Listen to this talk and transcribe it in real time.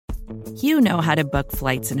You know how to book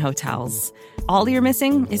flights and hotels. All you're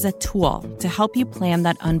missing is a tool to help you plan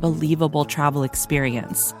that unbelievable travel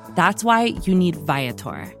experience. That's why you need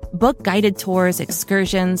Viator. Book guided tours,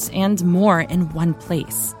 excursions, and more in one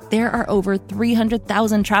place. There are over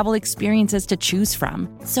 300,000 travel experiences to choose from,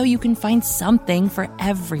 so you can find something for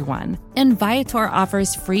everyone. And Viator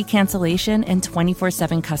offers free cancellation and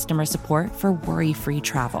 24/7 customer support for worry-free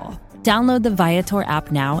travel. Download the Viator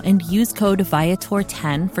app now and use code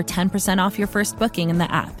Viator10 for 10% off your first booking in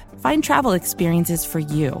the app. Find travel experiences for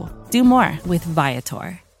you. Do more with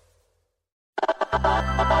Viator.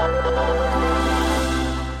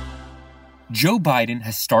 Joe Biden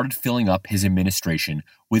has started filling up his administration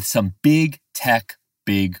with some big tech,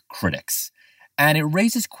 big critics. And it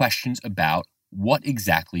raises questions about what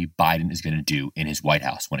exactly Biden is going to do in his White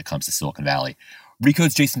House when it comes to Silicon Valley.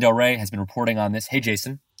 Recode's Jason Del Rey has been reporting on this. Hey,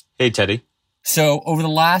 Jason. Hey, Teddy. So over the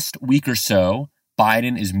last week or so,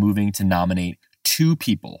 Biden is moving to nominate two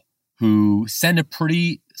people who send a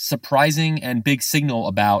pretty surprising and big signal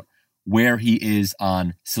about where he is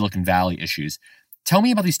on Silicon Valley issues. Tell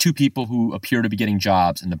me about these two people who appear to be getting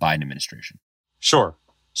jobs in the Biden administration. Sure.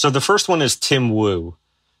 So the first one is Tim Wu,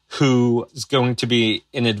 who is going to be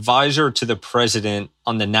an advisor to the president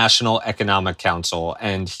on the National Economic Council,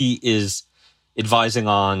 and he is advising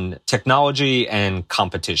on technology and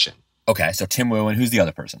competition. Okay, so Tim Wu, and who's the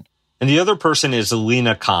other person? And the other person is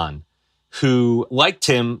Lina Khan, who, like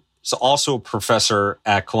Tim, is also a professor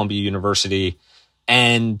at Columbia University.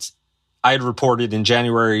 And I had reported in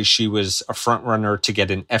January she was a frontrunner to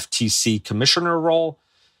get an FTC commissioner role.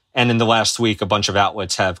 And in the last week, a bunch of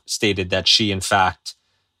outlets have stated that she, in fact,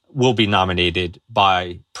 will be nominated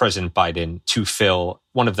by President Biden to fill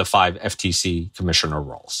one of the 5 FTC commissioner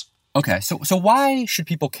roles. Okay, so why should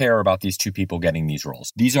people care about these two people getting these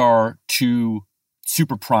roles? These are two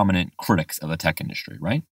super prominent critics of the tech industry,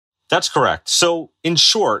 right? That's correct. So in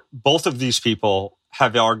short, both of these people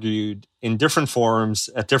have argued in different forums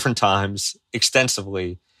at different times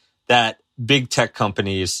extensively that big tech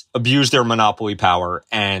companies abuse their monopoly power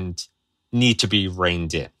and need to be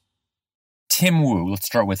reined in. Tim Wu, let's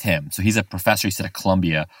start with him. So he's a professor, he said, at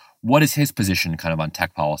Columbia. What is his position kind of on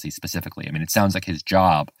tech policy specifically? I mean, it sounds like his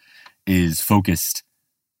job is focused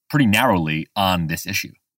pretty narrowly on this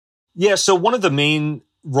issue. Yeah, so one of the main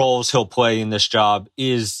roles he'll play in this job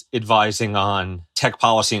is advising on tech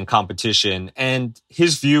policy and competition. And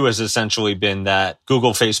his view has essentially been that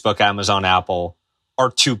Google, Facebook, Amazon, Apple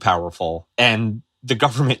are too powerful and the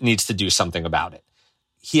government needs to do something about it.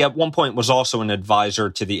 He at one point was also an advisor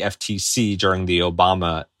to the FTC during the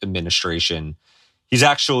Obama administration. He's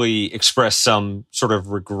actually expressed some sort of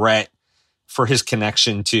regret for his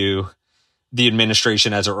connection to the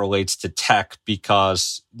administration as it relates to tech,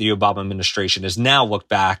 because the Obama administration has now looked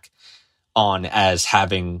back on as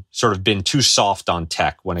having sort of been too soft on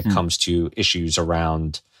tech when it comes to issues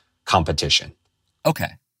around competition.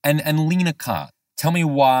 Okay. And Lina Khan, tell me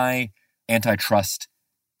why antitrust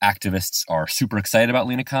activists are super excited about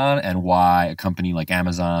Lina Khan and why a company like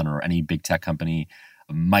Amazon or any big tech company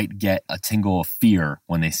might get a tingle of fear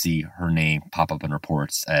when they see her name pop up in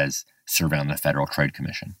reports as serving on the Federal Trade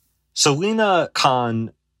Commission. So Lina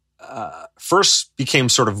Khan first became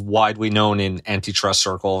sort of widely known in antitrust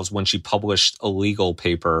circles when she published a legal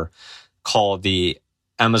paper called the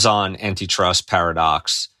Amazon Antitrust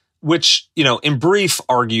Paradox, which, in brief,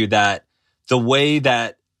 argued that the way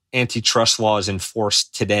that antitrust law is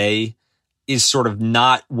enforced today is sort of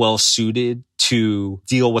not well suited to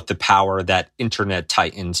deal with the power that internet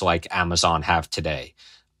titans like Amazon have today.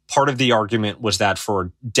 Part of the argument was that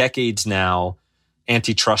for decades now,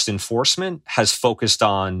 antitrust enforcement has focused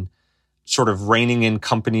on sort of reining in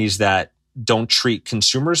companies that don't treat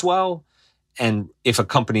consumers well. And if a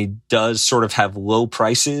company does sort of have low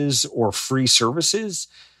prices or free services,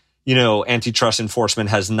 antitrust enforcement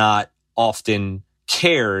has not often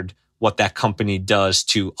cared what that company does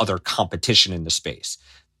to other competition in the space.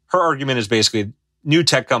 Her argument is basically new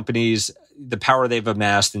tech companies, the power they've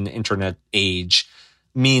amassed in the internet age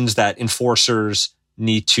means that enforcers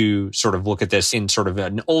need to sort of look at this in sort of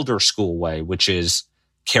an older school way, which is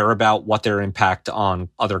care about what their impact on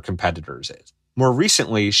other competitors is. More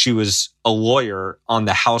recently, she was a lawyer on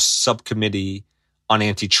the House Subcommittee on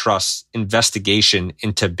Antitrust investigation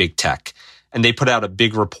into big tech. And they put out a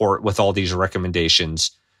big report with all these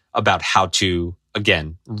recommendations about how to,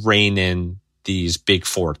 again, rein in these big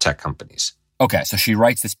 4 tech companies. Okay, so she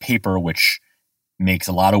writes this paper, which makes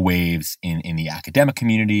a lot of waves in the academic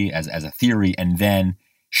community as a theory, and then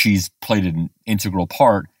she's played an integral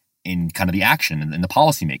part in kind of the action and the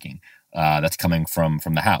policymaking that's coming from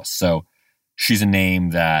the House. So she's a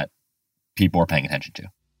name that people are paying attention to.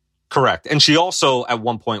 Correct. And she also, at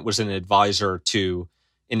one point, was an advisor to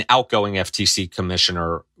an outgoing FTC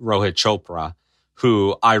commissioner, Rohit Chopra,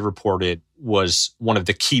 who I reported was one of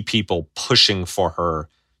the key people pushing for her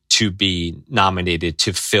to be nominated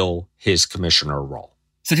to fill his commissioner role.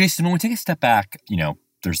 So, Jason, when we take a step back,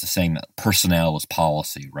 there's the saying that personnel is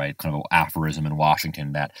policy, right? Kind of an aphorism in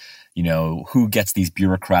Washington that, who gets these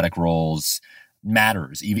bureaucratic roles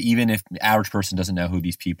matters, even if the average person doesn't know who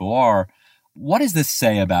these people are. What does this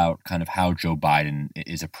say about kind of how Joe Biden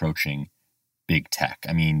is approaching big tech?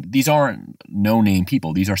 I mean, these aren't no-name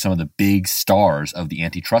people. These are some of the big stars of the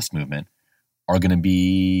antitrust movement are going to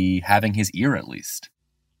be having his ear at least.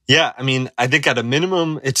 Yeah, I mean, I think at a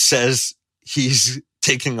minimum, it says he's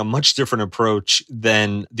taking a much different approach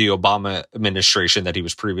than the Obama administration that he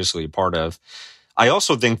was previously a part of. I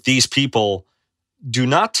also think these people do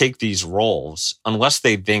not take these roles unless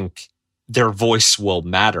they think their voice will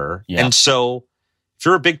matter. Yeah. And so if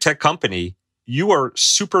you're a big tech company, you are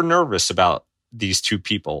super nervous about these two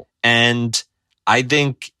people. And I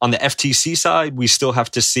think on the FTC side, we still have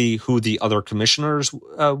to see who the other commissioners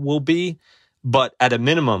will be. But at a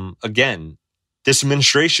minimum, again, this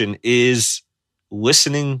administration is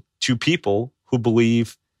listening to people who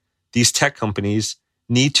believe these tech companies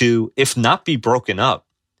need to, if not be broken up,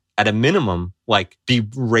 at a minimum, like be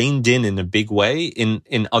reined in a big way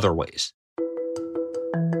in other ways.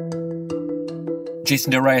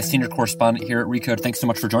 Jason Del Rey, senior correspondent here at Recode. Thanks so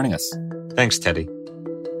much for joining us. Thanks, Teddy.